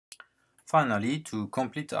Finally, to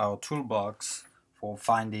complete our toolbox for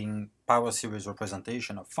finding power series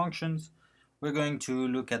representation of functions, we're going to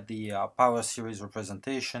look at the power series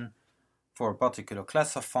representation for a particular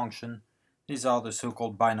class of function. These are the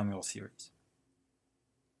so-called binomial series.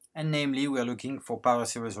 And namely, we're looking for power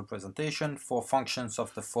series representation for functions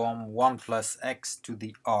of the form 1 plus x to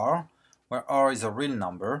the r, where r is a real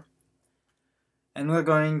number. And we're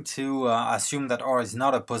going to assume that r is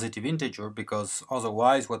not a positive integer, because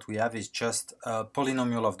otherwise what we have is just a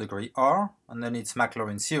polynomial of degree r, and then its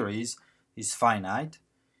Maclaurin series is finite.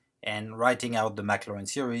 And writing out the Maclaurin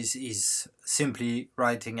series is simply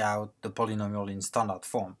writing out the polynomial in standard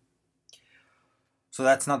form. So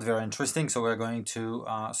that's not very interesting, so we're going to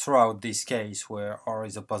throw out this case where r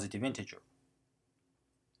is a positive integer.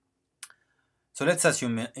 So let's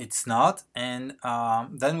assume it's not, and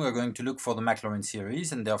then we're going to look for the Maclaurin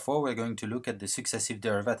series, and therefore we're going to look at the successive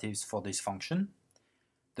derivatives for this function.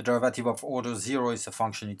 The derivative of order 0 is the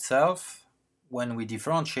function itself. When we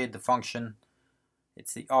differentiate the function,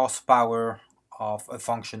 it's the rth power of a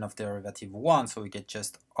function of derivative 1, so we get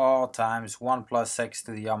just r times 1 plus x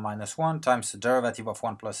to the r minus 1 times the derivative of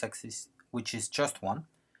 1 plus x, which is just 1.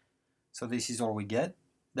 So this is all we get.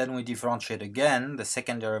 Then we differentiate again. The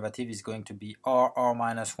second derivative is going to be r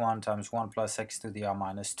minus 1 times 1 plus x to the r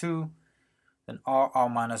minus 2. Then r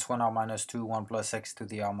minus 1, r minus 2, 1 plus x to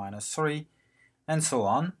the r minus 3, and so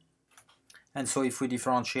on. And so if we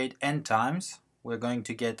differentiate n times, we're going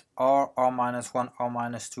to get r minus 1, r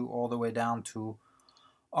minus 2, all the way down to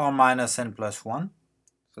r minus n plus 1.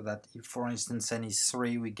 So that if, for instance, n is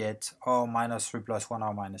 3, we get r minus 3 plus 1,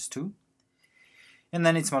 r minus 2. And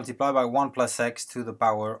then it's multiplied by 1 plus x to the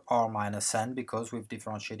power r minus n, because we've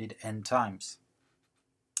differentiated n times.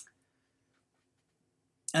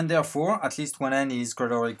 And therefore, at least when n is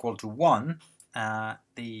greater or equal to 1,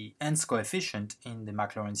 the nth coefficient in the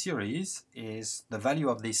Maclaurin series is the value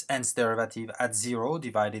of this nth derivative at 0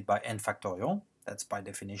 divided by n factorial. That's by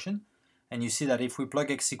definition. And you see that if we plug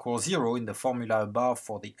x equals 0 in the formula above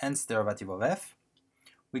for the nth derivative of f,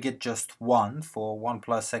 we get just 1 for 1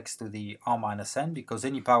 plus x to the r minus n, because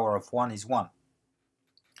any power of 1 is 1.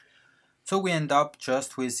 So we end up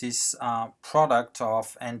just with this product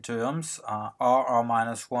of n terms, r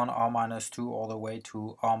minus 1, r minus 2, all the way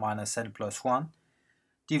to r minus n plus 1,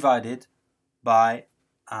 divided by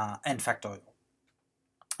n factorial.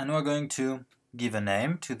 And we're going to give a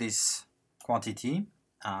name to this quantity.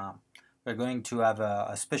 We're going to have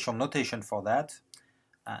a special notation for that,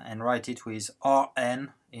 and write it with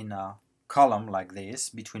Rn in a column like this,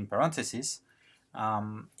 between parentheses.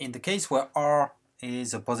 In the case where r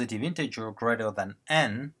is a positive integer greater than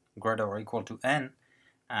n, greater or equal to n,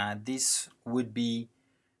 this would be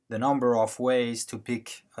the number of ways to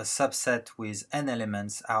pick a subset with n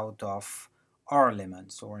elements out of r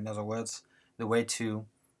elements, or in other words, the way to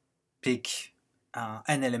pick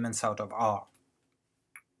n elements out of r.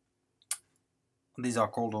 These are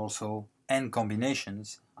called also n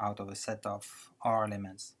combinations out of a set of r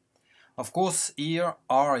elements. Of course, here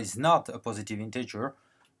r is not a positive integer,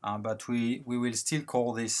 but we will still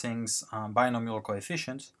call these things binomial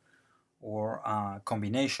coefficients or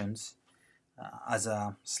combinations as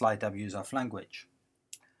a slight abuse of language.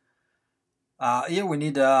 Here we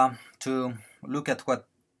need to look at what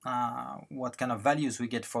kind of values we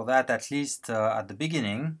get for that, at least at the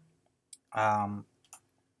beginning.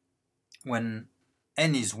 When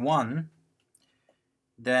n is 1,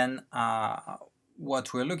 then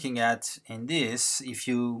what we're looking at in this, if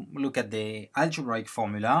you look at the algebraic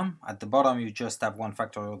formula, at the bottom you just have 1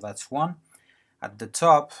 factorial, that's 1. At the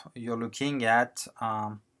top you're looking at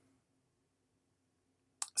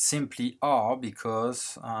simply r,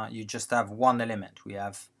 because you just have one element. We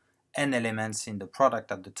have n elements in the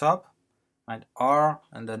product at the top, right? R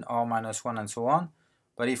and then r minus 1 and so on.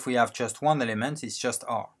 But if we have just one element, it's just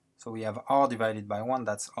r. So we have r divided by 1,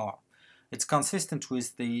 that's r. It's consistent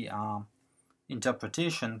with the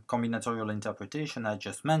interpretation, combinatorial interpretation I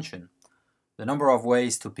just mentioned. The number of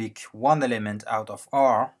ways to pick one element out of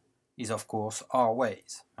r is, of course, r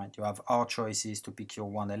ways. Right? You have r choices to pick your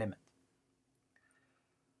one element.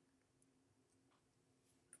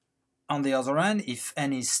 On the other hand, if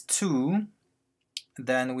n is 2,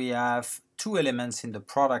 then we have 2 elements in the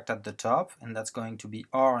product at the top, and that's going to be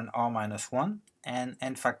r and r minus 1, and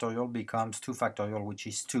n factorial becomes 2 factorial, which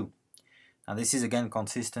is 2. Now this is again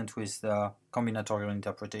consistent with the combinatorial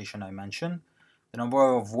interpretation I mentioned. The number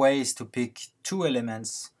of ways to pick 2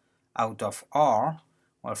 elements out of r,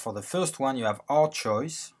 well, for the first one you have r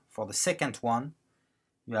choice, for the second one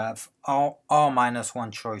you have r minus 1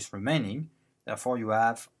 choice remaining, therefore you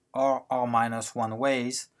have r minus 1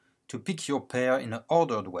 ways to pick your pair in an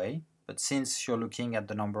ordered way, but since you're looking at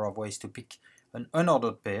the number of ways to pick an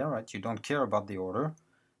unordered pair, right, you don't care about the order,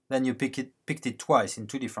 then you picked it twice in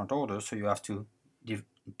two different orders, so you have to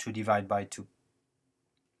divide by 2.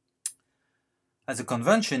 As a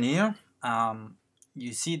convention here,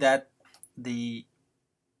 you see that the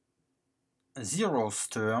zeros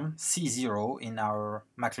term, C0, in our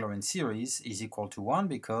Maclaurin series is equal to 1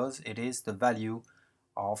 because it is the value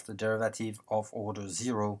of the derivative of order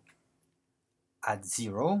 0 at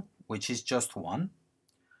 0, which is just 1.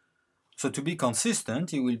 So to be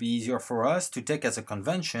consistent, it will be easier for us to take as a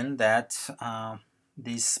convention that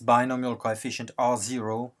this binomial coefficient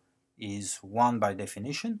R0 is 1 by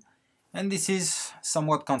definition, and this is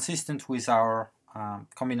somewhat consistent with our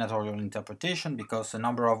combinatorial interpretation because the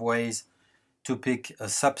number of ways to pick a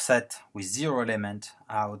subset with 0 element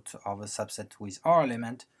out of a subset with R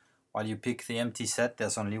element, while you pick the empty set,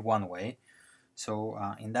 there's only one way. So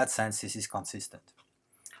in that sense, this is consistent.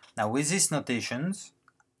 Now with these notations,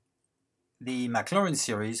 the Maclaurin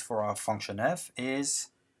series for our function f is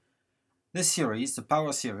the series, the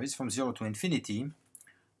power series from 0 to infinity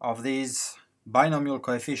of these binomial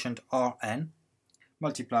coefficient Rn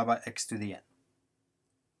multiplied by x to the n.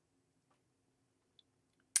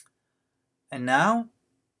 And now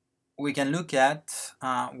we can look at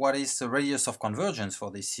what is the radius of convergence for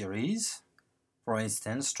this series. For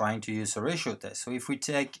instance, trying to use a ratio test. So if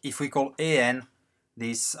we call an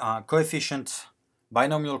this coefficient,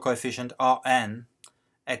 binomial coefficient Rn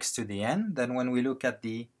x to the n, then when we look at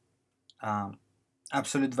the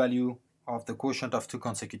absolute value of the quotient of two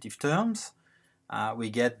consecutive terms, we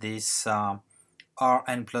get this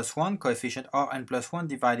Rn plus 1, coefficient Rn plus 1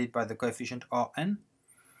 divided by the coefficient Rn,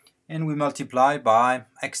 and we multiply by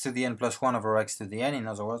x to the n plus 1 over x to the n, in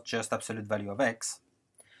other words, just absolute value of x.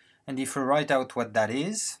 And if we write out what that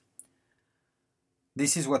is,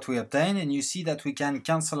 this is what we obtain, and you see that we can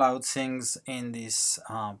cancel out things in this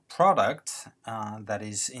product that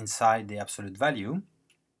is inside the absolute value.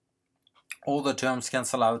 All the terms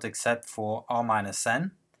cancel out except for r minus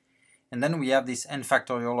n, and then we have this n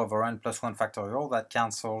factorial over n plus 1 factorial that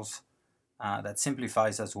cancels, that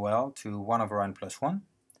simplifies as well to 1 over n plus 1.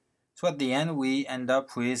 So at the end we end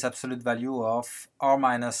up with absolute value of r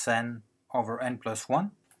minus n over n plus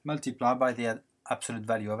 1 multiplied by the absolute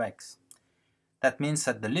value of x. That means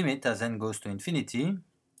that the limit as n goes to infinity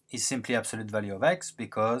is simply absolute value of x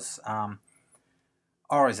because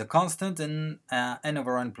r is a constant and n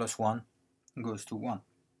over n plus 1 goes to 1.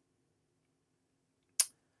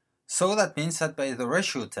 So that means that by the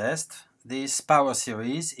ratio test, this power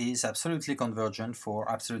series is absolutely convergent for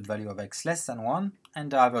absolute value of x less than 1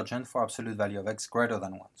 and divergent for absolute value of x greater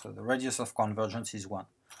than 1. So the radius of convergence is 1.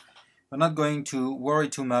 We're not going to worry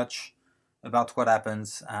too much about what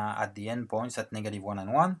happens at the endpoints at -1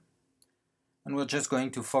 and 1, and we're just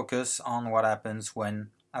going to focus on what happens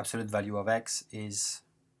when absolute value of x is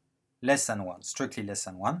less than 1, strictly less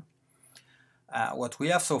than 1. What we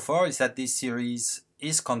have so far is that this series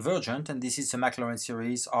is convergent, and this is the Maclaurin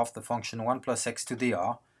series of the function 1 plus x to the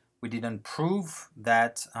r. We didn't prove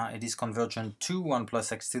that it is convergent to 1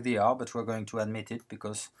 plus x to the r, but we're going to admit it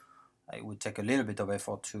because it would take a little bit of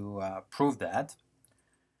effort to prove that.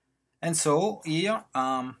 And so here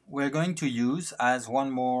we're going to use as one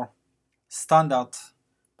more standard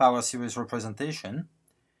power series representation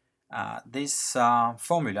this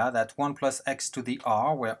formula that 1 plus x to the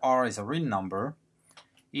r, where r is a real number,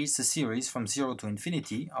 is the series from 0 to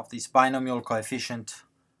infinity of this binomial coefficient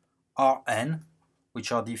Rn,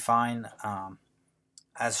 which are defined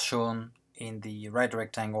as shown in the red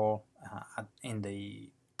rectangle in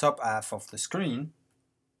the top half of the screen.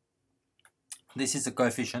 This is the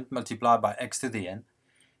coefficient multiplied by x to the n,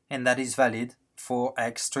 and that is valid for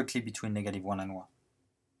x strictly between -1 and 1.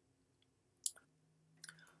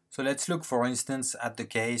 So let's look, for instance, at the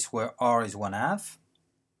case where r is 1/2.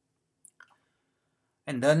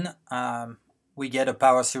 And then we get a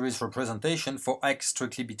power series representation for x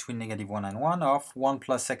strictly between -1 and 1 of 1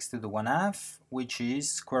 plus x to the 1/2, which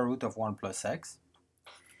is square root of 1 plus x.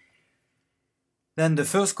 Then the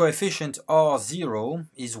first coefficient r0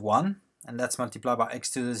 is 1, and that's multiplied by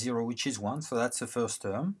x to the 0, which is 1, so that's the first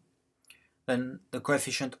term. Then the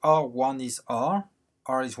coefficient r1 is r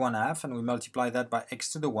is 1/2, and we multiply that by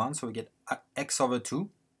x to the 1, so we get x over 2.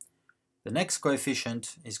 The next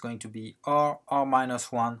coefficient is going to be r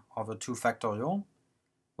minus 1 over 2 factorial,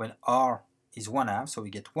 when r is 1/2, so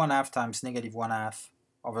we get 1/2 times -1/2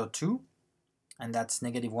 over 2, and that's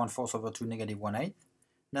 -1/4 over 2, -1/8.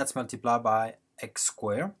 That's multiplied by x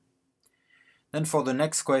squared. Then for the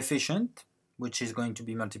next coefficient, which is going to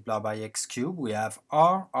be multiplied by x cubed, we have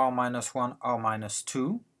r minus 1, r minus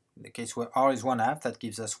 2, In the case where r is 1/2, that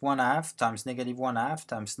gives us 1/2 times negative 1/2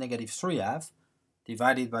 times negative 3/2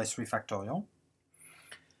 divided by 3 factorial.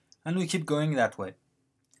 And we keep going that way.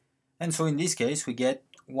 And so in this case, we get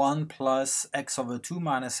 1 plus x over 2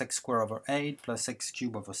 minus x squared over 8 plus x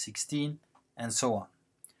cubed over 16, and so on.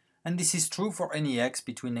 And this is true for any x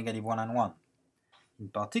between negative 1 and 1. In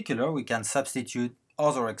particular, we can substitute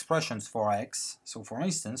other expressions for x. So for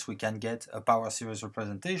instance, we can get a power series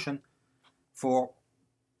representation for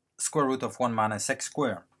square root of 1 minus x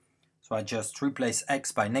squared. So I just replace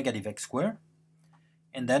x by negative x squared.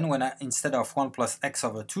 And then when instead of 1 plus x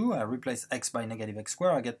over 2, I replace x by negative x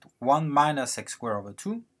squared, I get 1 minus x squared over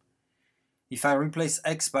 2. If I replace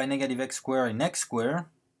x by negative x squared in x squared,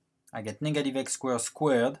 I get negative x squared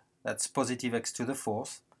squared, that's positive x to the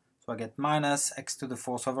 4th. So I get minus x to the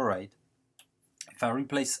 4th over 8. If I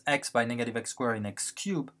replace x by negative x squared in x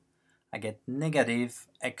cubed, I get negative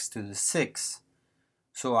x to the 6th.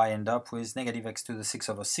 So I end up with negative x to the 6th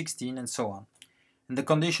over 16, and so on. And the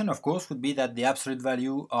condition, of course, would be that the absolute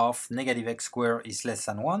value of negative x squared is less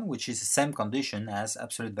than 1, which is the same condition as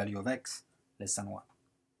absolute value of x less than 1.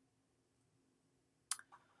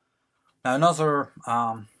 Now another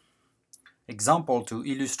example to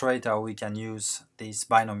illustrate how we can use this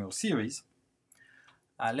binomial series.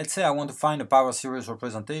 Let's say I want to find a power series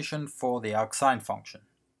representation for the arcsine function.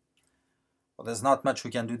 Well, there's not much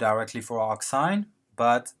we can do directly for arcsine,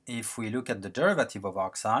 but if we look at the derivative of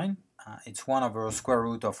arcsine, it's 1 over square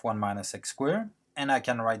root of 1 minus x squared, and I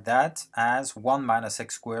can write that as 1 minus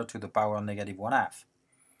x squared to the power negative 1/2.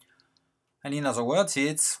 And in other words,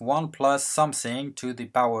 it's 1 plus something to the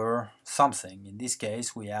power something. In this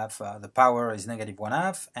case, we have the power is negative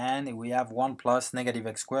 1/2, and we have 1 plus negative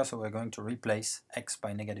x squared, so we're going to replace x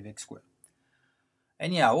by negative x squared.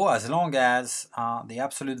 Anyhow, as long as the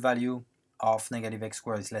absolute value of negative x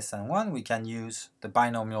squared is less than 1, we can use the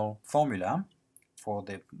binomial formula for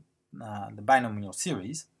the binomial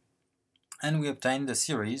series, and we obtain the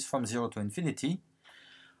series from 0 to infinity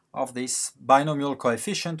of this binomial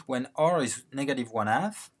coefficient when r is negative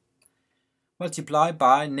 1/2 multiplied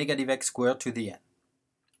by negative x squared to the n.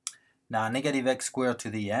 Now negative x squared to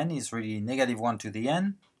the n is really negative 1 to the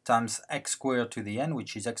n times x squared to the n,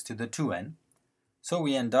 which is x to the 2n. So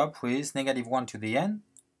we end up with negative 1 to the n,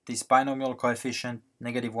 this binomial coefficient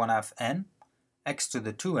negative 1/2 n, x to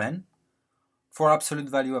the 2n, for absolute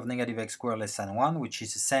value of negative x squared less than 1, which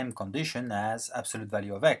is the same condition as absolute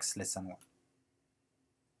value of x less than 1.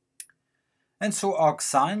 And so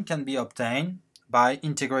arcsine can be obtained by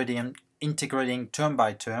integrating term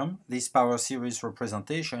by term this power series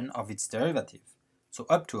representation of its derivative. So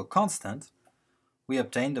up to a constant, we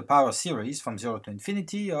obtain the power series from 0 to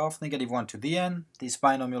infinity of negative 1 to the n, this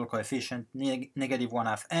binomial coefficient negative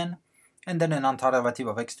 1/2 n, and then an antiderivative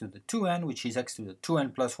of x to the 2n, which is x to the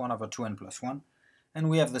 2n plus 1 over 2n plus 1,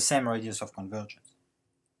 and we have the same radius of convergence.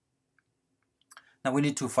 Now we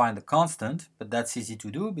need to find the constant, but that's easy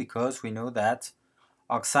to do because we know that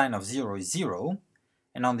arcsine of 0 is 0,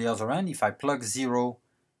 and on the other end, if I plug 0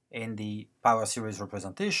 in the power series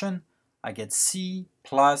representation, I get c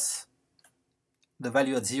plus the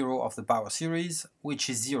value at 0 of the power series, which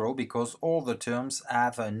is 0 because all the terms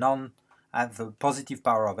have a positive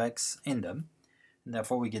power of x in them, and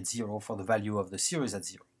therefore we get 0 for the value of the series at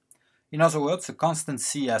 0. In other words, the constant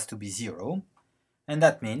c has to be 0, and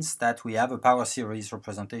that means that we have a power series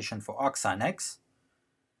representation for arcsine x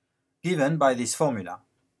given by this formula.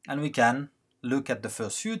 And we can look at the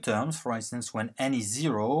first few terms. For instance, when n is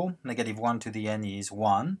 0, negative 1 to the n is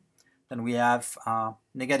 1. Then we have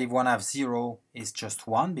negative 1/2 0 is just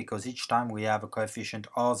 1 because each time we have a coefficient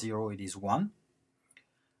r0 it is 1.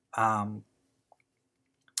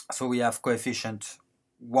 So we have coefficient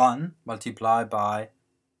 1 multiplied by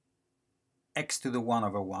x to the 1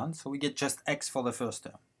 over 1, so we get just x for the first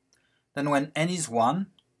term. Then when n is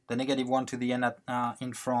 1, the negative 1 to the n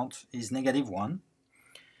in front is negative 1.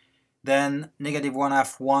 Then negative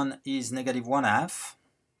 1/2 1 is negative 1/2,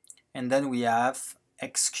 and then we have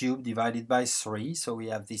x cubed divided by 3, so we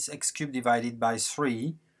have this x cubed divided by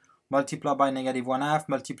 3 multiplied by negative 1/2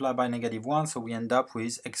 multiplied by negative 1, so we end up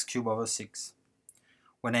with x cubed over 6.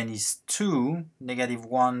 When n is 2, negative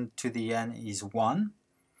 1 to the n is 1,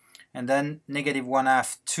 and then negative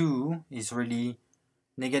 1/2 2 is really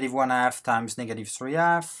negative 1/2 times negative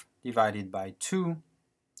 3/2 divided by 2,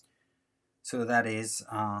 so that is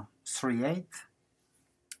 3/8.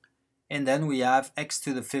 And then we have x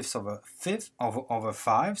to the 5th over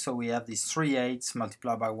 5, so we have this 3/8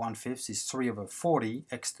 multiplied by 1/5 is 3 over 40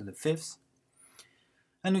 x to the 5th.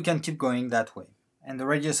 And we can keep going that way. And the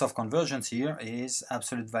radius of convergence here is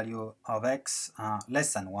absolute value of x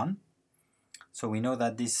less than 1. So we know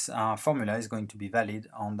that this formula is going to be valid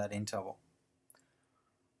on that interval.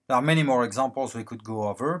 There are many more examples we could go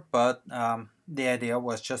over, but the idea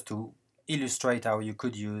was just to illustrate how you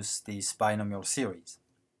could use this binomial series.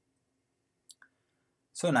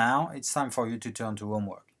 So now it's time for you to turn to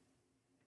homework.